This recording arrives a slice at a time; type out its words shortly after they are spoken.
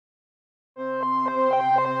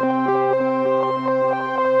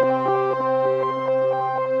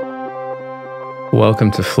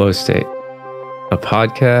Welcome to Flow State, a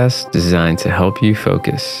podcast designed to help you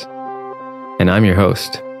focus. And I'm your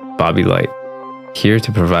host, Bobby Light, here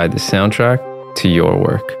to provide the soundtrack to your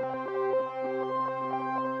work.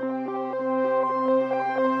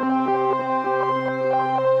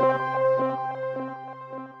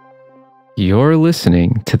 You're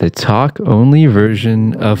listening to the talk-only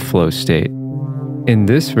version of Flow State. In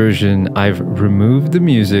this version, I've removed the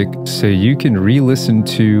music so you can re-listen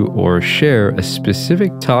to or share a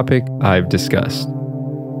specific topic I've discussed.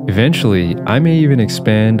 Eventually, I may even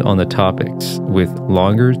expand on the topics with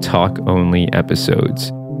longer talk-only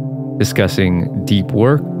episodes, discussing deep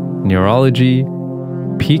work, neurology,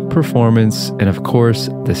 peak performance, and of course,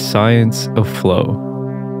 the science of flow.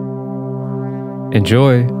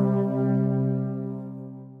 Enjoy!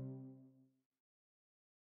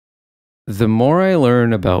 The more I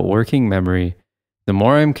learn about working memory, the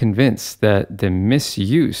more I'm convinced that the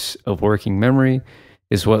misuse of working memory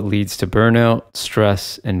is what leads to burnout,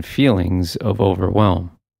 stress, and feelings of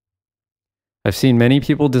overwhelm. I've seen many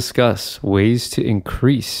people discuss ways to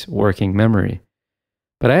increase working memory,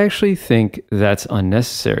 but I actually think that's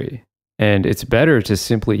unnecessary, and it's better to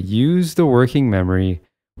simply use the working memory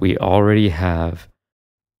we already have.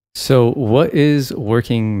 So, what is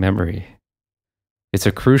working memory? It's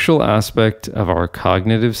a crucial aspect of our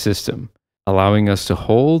cognitive system, allowing us to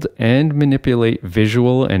hold and manipulate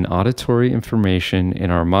visual and auditory information in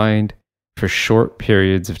our mind for short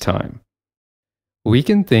periods of time. We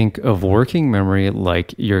can think of working memory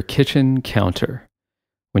like your kitchen counter.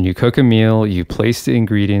 When you cook a meal, you place the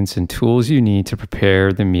ingredients and tools you need to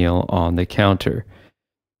prepare the meal on the counter.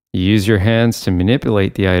 You use your hands to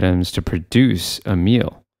manipulate the items to produce a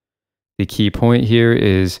meal. The key point here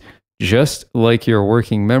is, just like your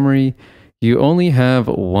working memory, you only have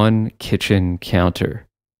one kitchen counter,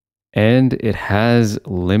 and it has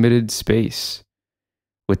limited space.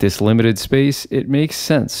 With this limited space, it makes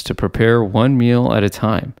sense to prepare one meal at a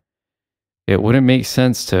time. It wouldn't make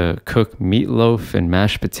sense to cook meatloaf and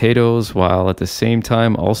mashed potatoes while at the same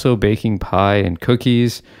time also baking pie and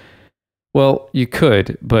cookies. Well, you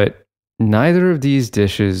could, but neither of these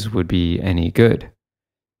dishes would be any good.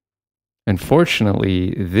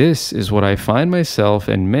 Unfortunately, this is what I find myself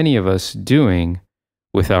and many of us doing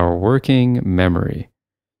with our working memory.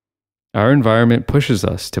 Our environment pushes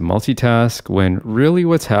us to multitask when really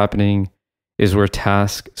what's happening is we're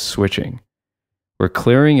task switching. We're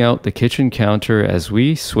clearing out the kitchen counter as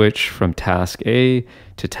we switch from task A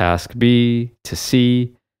to task B to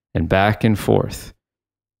C and back and forth.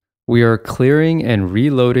 We are clearing and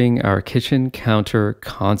reloading our kitchen counter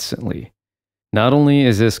constantly. Not only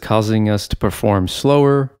is this causing us to perform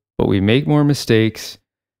slower, but we make more mistakes,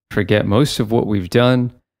 forget most of what we've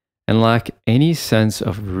done, and lack any sense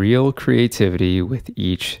of real creativity with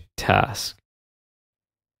each task.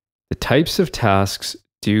 The types of tasks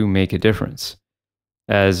do make a difference.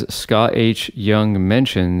 As Scott H. Young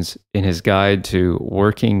mentions in his guide to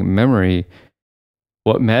working memory,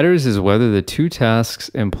 what matters is whether the two tasks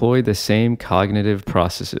employ the same cognitive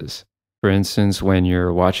processes. For instance, when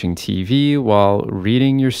you're watching TV while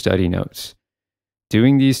reading your study notes.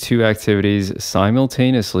 Doing these two activities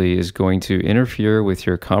simultaneously is going to interfere with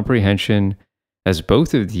your comprehension, as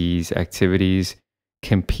both of these activities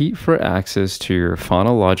compete for access to your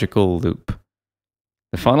phonological loop.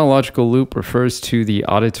 The phonological loop refers to the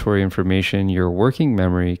auditory information your working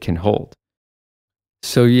memory can hold.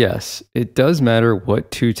 So yes, it does matter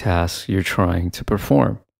what two tasks you're trying to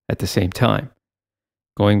perform at the same time.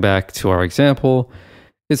 Going back to our example,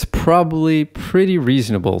 it's probably pretty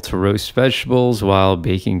reasonable to roast vegetables while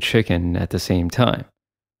baking chicken at the same time.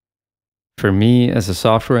 For me, as a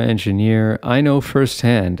software engineer, I know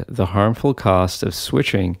firsthand the harmful cost of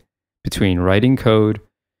switching between writing code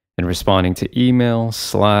and responding to email,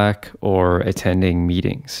 Slack, or attending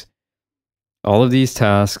meetings. All of these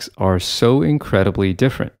tasks are so incredibly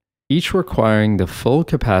different, each requiring the full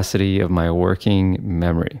capacity of my working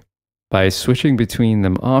memory. By switching between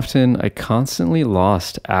them often, I constantly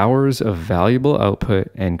lost hours of valuable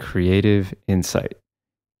output and creative insight.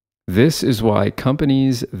 This is why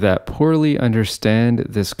companies that poorly understand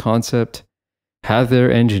this concept have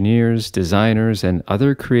their engineers, designers, and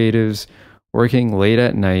other creatives working late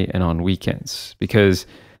at night and on weekends, because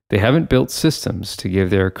they haven't built systems to give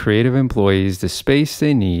their creative employees the space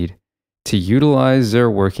they need to utilize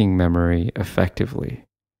their working memory effectively.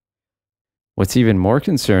 What's even more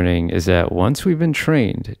concerning is that once we've been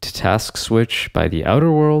trained to task switch by the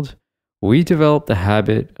outer world, we develop the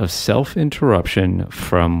habit of self-interruption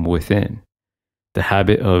from within. The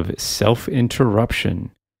habit of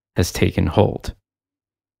self-interruption has taken hold.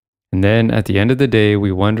 And then at the end of the day,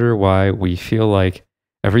 we wonder why we feel like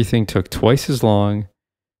everything took twice as long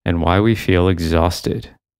and why we feel exhausted.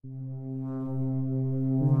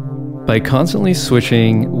 By constantly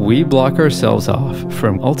switching, we block ourselves off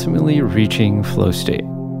from ultimately reaching flow state,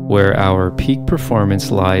 where our peak performance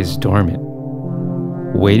lies dormant,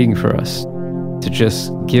 waiting for us to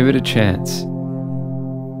just give it a chance,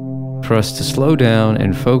 for us to slow down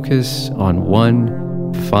and focus on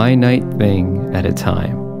one finite thing at a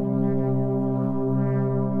time.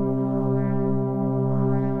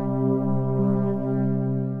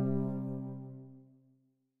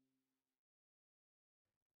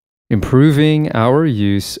 Improving our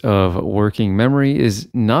use of working memory is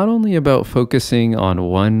not only about focusing on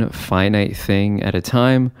one finite thing at a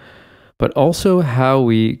time, but also how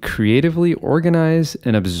we creatively organize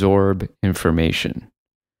and absorb information.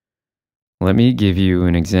 Let me give you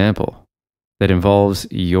an example that involves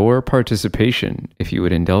your participation, if you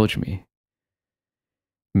would indulge me.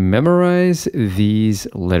 Memorize these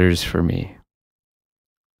letters for me.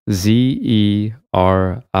 ZERIMNMAOOTI.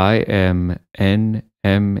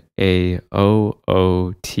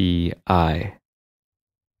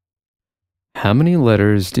 How many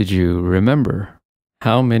letters did you remember?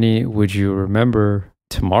 How many would you remember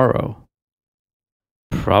tomorrow?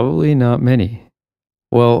 Probably not many.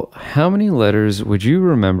 Well, how many letters would you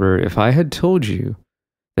remember if I had told you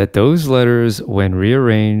that those letters, when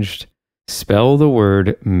rearranged, spell the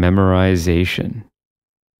word memorization?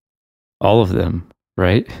 All of them,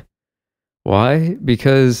 right? Why?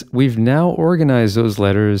 Because we've now organized those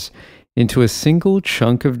letters into a single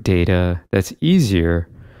chunk of data that's easier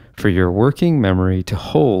for your working memory to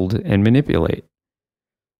hold and manipulate.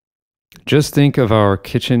 Just think of our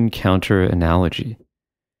kitchen counter analogy.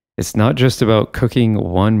 It's not just about cooking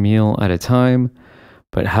one meal at a time,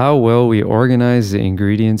 but how well we organize the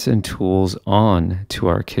ingredients and tools on to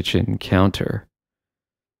our kitchen counter.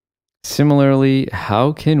 Similarly,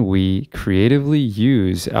 how can we creatively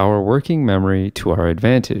use our working memory to our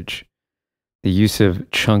advantage? The use of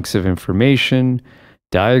chunks of information,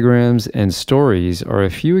 diagrams, and stories are a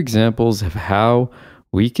few examples of how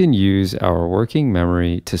we can use our working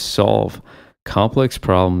memory to solve complex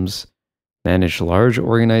problems, manage large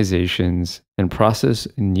organizations, and process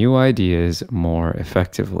new ideas more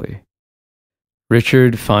effectively.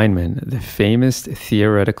 Richard Feynman, the famous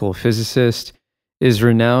theoretical physicist, is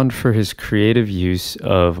renowned for his creative use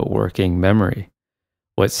of working memory.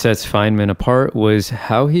 What sets Feynman apart was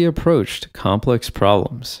how he approached complex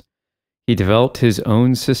problems. He developed his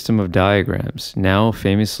own system of diagrams, now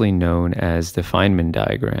famously known as the Feynman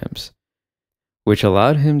diagrams, which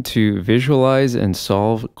allowed him to visualize and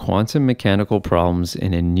solve quantum mechanical problems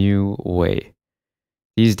in a new way.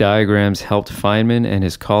 These diagrams helped Feynman and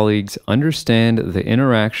his colleagues understand the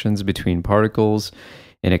interactions between particles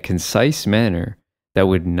in a concise manner that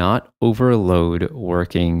would not overload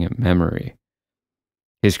working memory.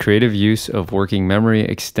 His creative use of working memory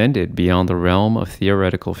extended beyond the realm of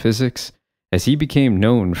theoretical physics, as he became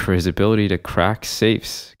known for his ability to crack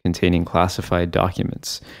safes containing classified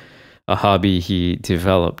documents, a hobby he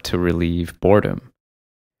developed to relieve boredom.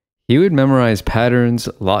 He would memorize patterns,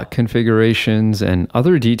 lock configurations, and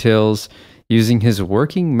other details using his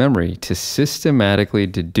working memory to systematically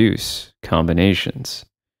deduce combinations.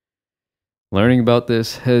 Learning about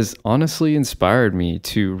this has honestly inspired me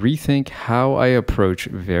to rethink how I approach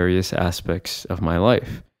various aspects of my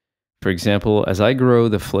life. For example, as I grow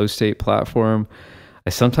the Flow State platform, I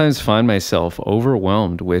sometimes find myself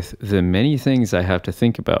overwhelmed with the many things I have to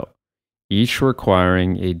think about, each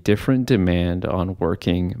requiring a different demand on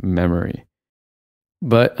working memory.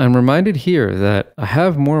 But I'm reminded here that I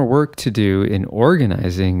have more work to do in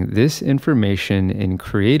organizing this information in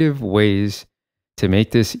creative ways to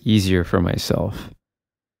make this easier for myself.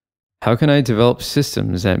 How can I develop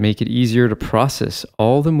systems that make it easier to process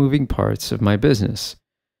all the moving parts of my business?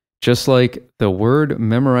 Just like the word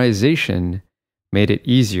memorization made it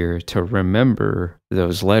easier to remember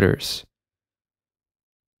those letters.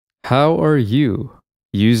 How are you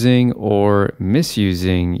using or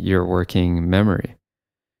misusing your working memory?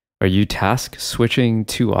 Are you task switching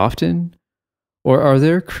too often? Or are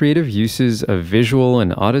there creative uses of visual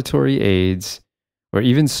and auditory aids, or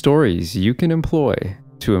even stories you can employ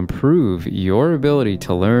to improve your ability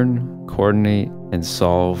to learn, coordinate, and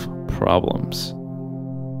solve problems?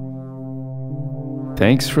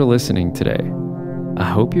 Thanks for listening today. I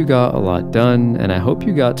hope you got a lot done, and I hope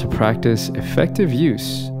you got to practice effective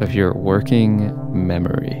use of your working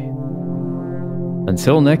memory.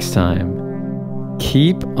 Until next time,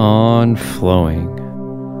 keep on flowing.